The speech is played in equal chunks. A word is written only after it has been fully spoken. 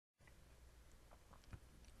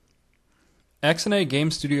XNA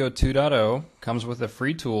Game Studio 2.0 comes with a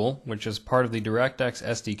free tool, which is part of the DirectX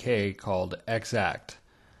SDK called XACT,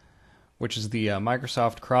 which is the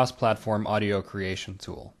Microsoft cross-platform audio creation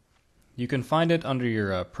tool. You can find it under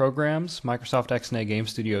your Programs, Microsoft XNA Game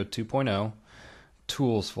Studio 2.0,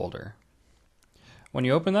 Tools folder. When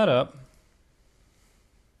you open that up,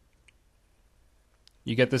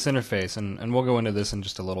 you get this interface, and we'll go into this in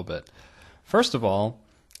just a little bit. First of all,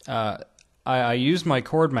 I used my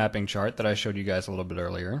chord mapping chart that I showed you guys a little bit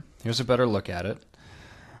earlier. Here's a better look at it.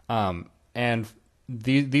 And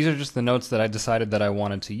these are just the notes that I decided that I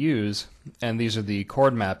wanted to use, and these are the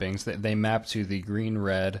chord mappings that they map to the green,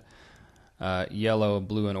 red, yellow,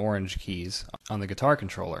 blue, and orange keys on the guitar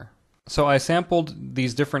controller. So I sampled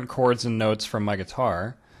these different chords and notes from my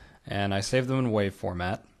guitar, and I saved them in wave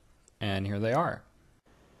format, and here they are.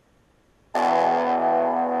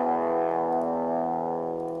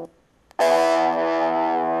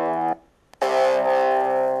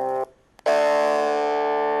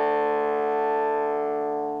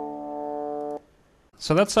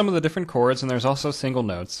 So that's some of the different chords, and there's also single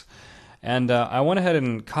notes. And I went ahead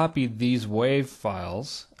and copied these wave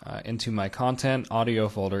files into my content audio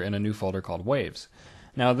folder in a new folder called Waves.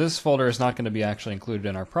 Now this folder is not going to be actually included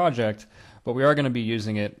in our project, but we are going to be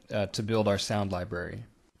using it to build our sound library.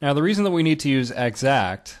 Now the reason that we need to use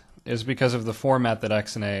XACT is because of the format that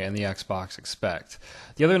XNA and the Xbox expect.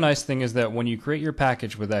 The other nice thing is that when you create your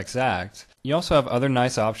package with XACT, you also have other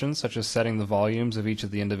nice options such as setting the volumes of each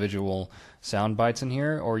of the individual sound bites in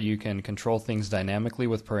here, or you can control things dynamically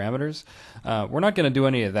with parameters. We're not going to do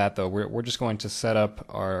any of that though. We're just going to set up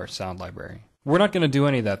our sound library. We're not going to do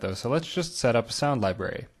any of that though, so let's just set up a sound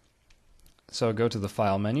library. So go to the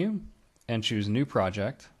File menu and choose New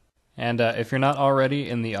Project. And if you're not already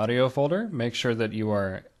in the audio folder, make sure that you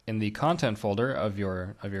are in the content folder of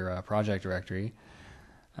your project directory.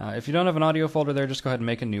 If you don't have an audio folder there, just go ahead and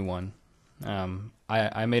make a new one.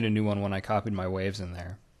 I made a new one when I copied my waves in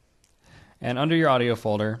there. And under your audio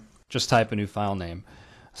folder, just type a new file name.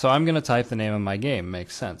 So I'm going to type the name of my game.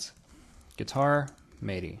 Makes sense. Guitar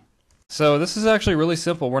Matey. So this is actually really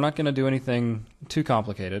simple. We're not going to do anything too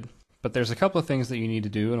complicated, but there's a couple of things that you need to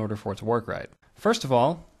do in order for it to work right. First of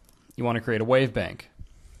all, you want to create a wave bank.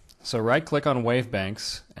 So right-click on Wave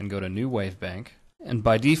Banks and go to New Wave Bank. And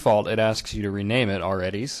by default, it asks you to rename it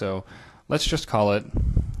already, so let's just call it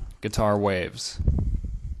Guitar Waves.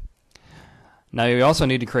 Now you also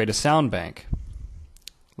need to create a sound bank.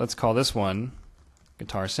 Let's call this one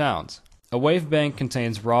Guitar Sounds. A wave bank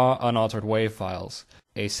contains raw, unaltered wave files.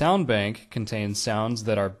 A sound bank contains sounds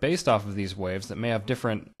that are based off of these waves that may have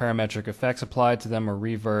different parametric effects applied to them, or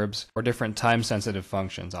reverbs, or different time-sensitive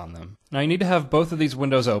functions on them. Now you need to have both of these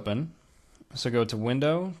windows open. So go to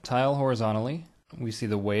Window, Tile horizontally. We see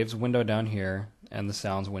the Waves window down here and the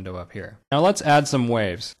Sounds window up here. Now let's add some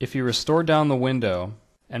waves. If you restore down the window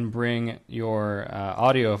and bring your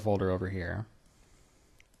audio folder over here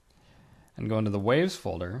and go into the Waves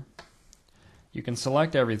folder, you can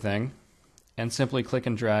select everything and simply click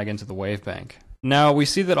and drag into the wave bank. Now we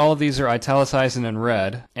see that all of these are italicized and in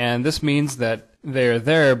red, and this means that they're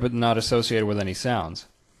there but not associated with any sounds.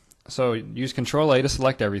 So use Control-A to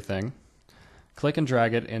select everything, click and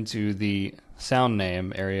drag it into the sound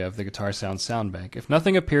name area of the Guitar Sounds sound bank. If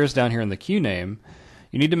nothing appears down here in the queue name,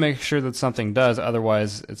 you need to make sure that something does,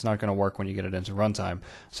 otherwise it's not going to work when you get it into runtime.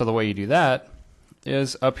 So the way you do that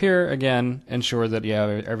is up here again, ensure that you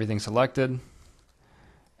have everything selected,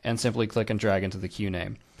 and simply click and drag into the queue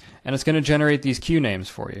name. And it's going to generate these queue names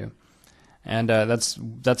for you. And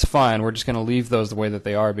that's fine. We're just going to leave those the way that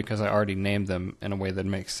they are because I already named them in a way that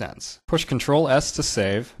makes sense. Push Control-S to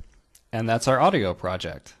save, and that's our audio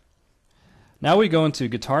project. Now we go into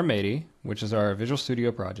Guitar Matey, which is our Visual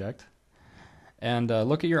Studio project, and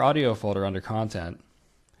look at your audio folder under Content.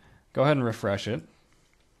 Go ahead and refresh it,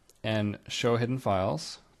 and show hidden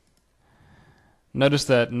files. Notice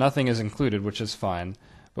that nothing is included, which is fine.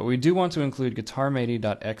 But we do want to include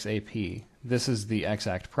guitarmatey.xap. This is the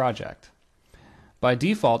XACT project. By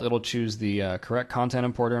default, it'll choose the correct content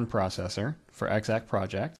importer and processor for XACT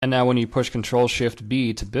project. And now when you push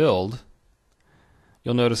Control-Shift-B to build,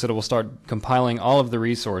 you'll notice that it will start compiling all of the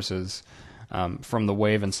resources from the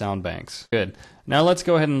wave and sound banks. Good. Now let's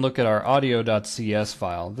go ahead and look at our audio.cs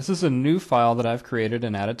file. This is a new file that I've created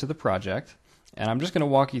and added to the project, and I'm just going to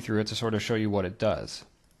walk you through it to sort of show you what it does.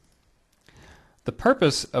 The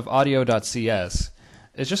purpose of audio.cs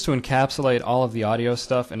is just to encapsulate all of the audio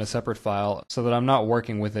stuff in a separate file so that I'm not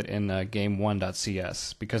working with it in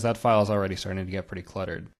game1.cs, because that file is already starting to get pretty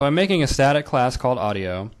cluttered. So I'm making a static class called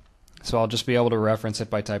audio, so I'll just be able to reference it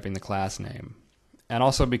by typing the class name. And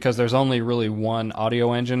also because there's only really one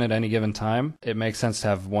audio engine at any given time, it makes sense to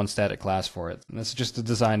have one static class for it. And this is just a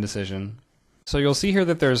design decision. So you'll see here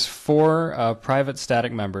that there's 4 private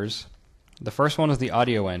static members. The first one is the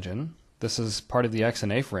audio engine. This is part of the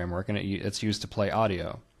XNA framework, and it's used to play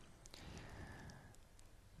audio.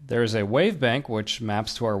 There's a wave bank, which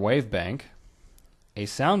maps to our wave bank, a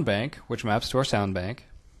sound bank, which maps to our sound bank,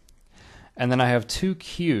 and then I have 2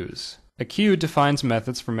 queues. A queue defines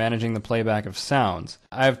methods for managing the playback of sounds.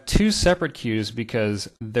 I have 2 separate queues because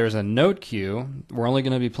there's a note queue. We're only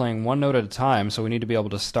going to be playing one note at a time, so we need to be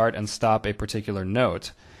able to start and stop a particular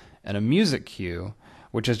note. And a music queue,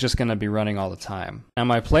 which is just going to be running all the time. Now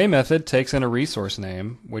my play method takes in a resource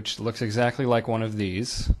name, which looks exactly like one of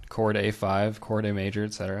these, chord A5, chord A major,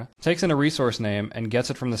 etc. Takes in a resource name and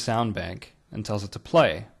gets it from the sound bank and tells it to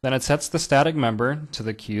play. Then it sets the static member to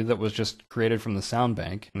the queue that was just created from the sound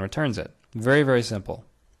bank and returns it. Very, very simple.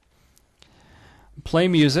 Play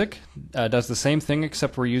music does the same thing,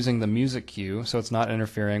 except we're using the music queue, so it's not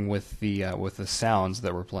interfering with the sounds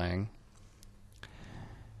that we're playing.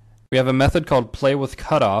 We have a method called play with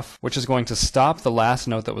cutoff, which is going to stop the last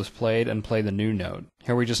note that was played and play the new note.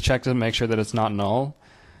 Here we just check to make sure that it's not null,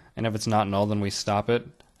 and if it's not null, then we stop it,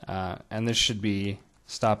 and this should be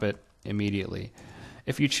stop it immediately.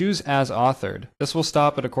 If you choose as authored, this will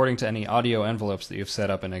stop it according to any audio envelopes that you've set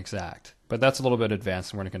up in XACT. But that's a little bit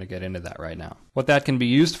advanced, and we're not going to get into that right now. What that can be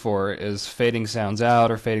used for is fading sounds out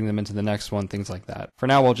or fading them into the next one, things like that. For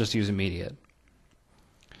now, we'll just use immediate.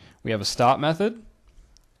 We have a stop method,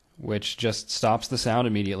 which just stops the sound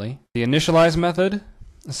immediately. The initialize method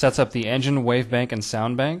sets up the engine, wavebank, and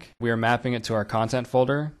sound bank. We are mapping it to our content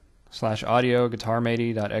folder, /audio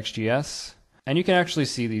guitarmatey.xgs. And you can actually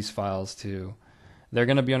see these files too. They're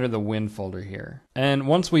going to be under the Win folder here. And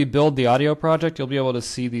once we build the audio project, you'll be able to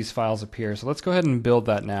see these files appear. So let's go ahead and build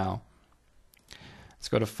that now. Let's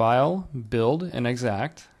go to File, Build in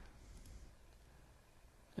XACT.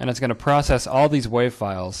 And it's going to process all these WAV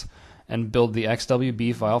files and build the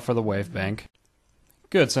XWB file for the wave bank.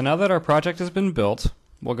 Good, so now that our project has been built,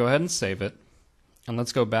 we'll go ahead and save it. And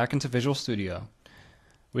let's go back into Visual Studio.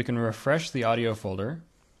 We can refresh the audio folder.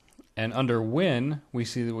 And under Win, we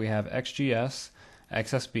see that we have XGS,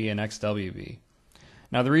 XSB, and XWB.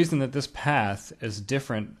 Now the reason that this path is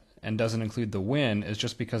different and doesn't include the Win is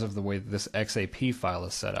just because of the way that this XAP file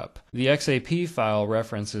is set up. The XAP file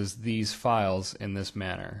references these files in this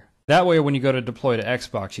manner. That way when you go to deploy to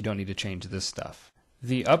Xbox, you don't need to change this stuff.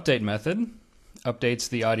 The update method updates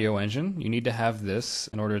the audio engine. You need to have this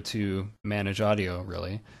in order to manage audio,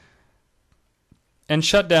 really. And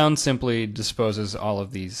shutdown simply disposes all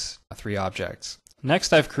of these 3 objects.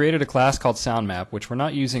 Next, I've created a class called SoundMap, which we're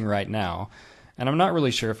not using right now, and I'm not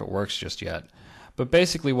really sure if it works just yet. But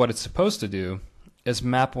basically what it's supposed to do is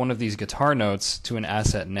map one of these guitar notes to an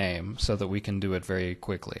asset name so that we can do it very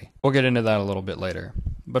quickly. We'll get into that a little bit later.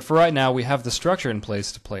 But for right now, we have the structure in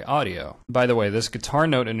place to play audio. By the way, this guitar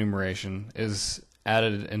note enumeration is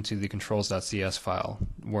added into the controls.cs file,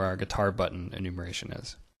 where our guitar button enumeration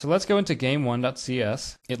is. So let's go into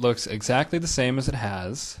game1.cs. It looks exactly the same as it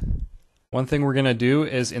has. One thing we're going to do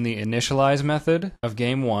is in the initialize method of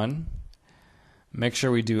game1, make sure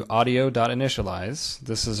we do audio.initialize.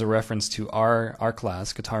 This is a reference to our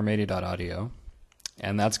class, guitarmatey.audio,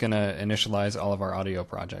 and that's going to initialize all of our audio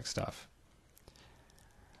project stuff.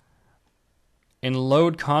 In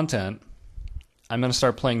load content, I'm going to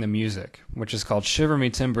start playing the music, which is called Shiver Me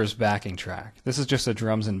Timbers backing track. This is just a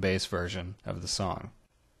drums and bass version of the song.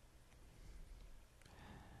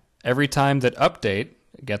 Every time that update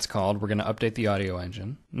gets called, we're going to update the audio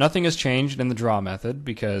engine. Nothing has changed in the draw method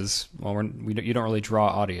because, well, you don't really draw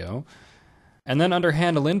audio. And then under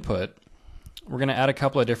handle input, we're going to add a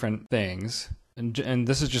couple of different things. And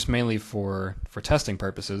this is just mainly for testing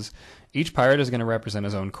purposes. Each pirate is going to represent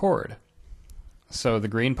his own chord. So the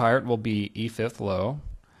green pirate will be E fifth low.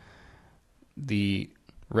 The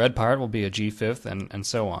red pirate will be a G fifth, and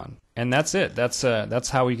so on. And that's it. That's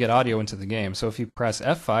how we get audio into the game. So if you press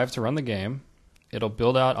F5 to run the game, it'll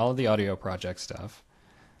build out all of the audio project stuff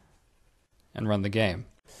and run the game.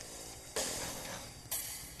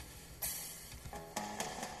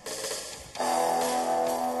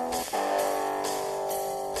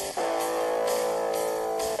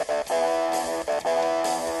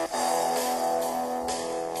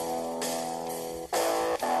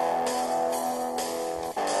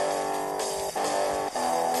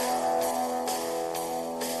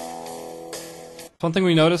 One thing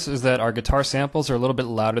we notice is that our guitar samples are a little bit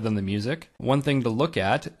louder than the music. One thing to look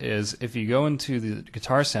at is if you go into the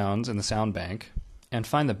guitar sounds in the sound bank and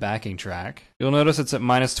find the backing track, you'll notice it's at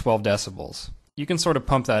 -12 decibels. you can sort of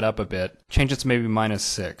pump that up a bit, change it to maybe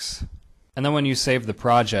 -6. And then when you save the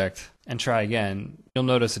project and try again, you'll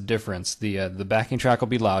notice a difference. The backing track will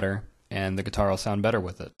be louder, and the guitar will sound better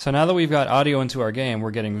with it. So now that we've got audio into our game, we're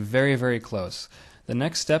getting very, very close. The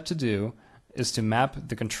next step to do is to map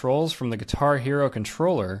the controls from the Guitar Hero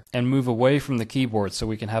controller and move away from the keyboard so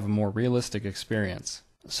we can have a more realistic experience.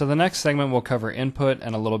 So the next segment will cover input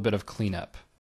and a little bit of cleanup.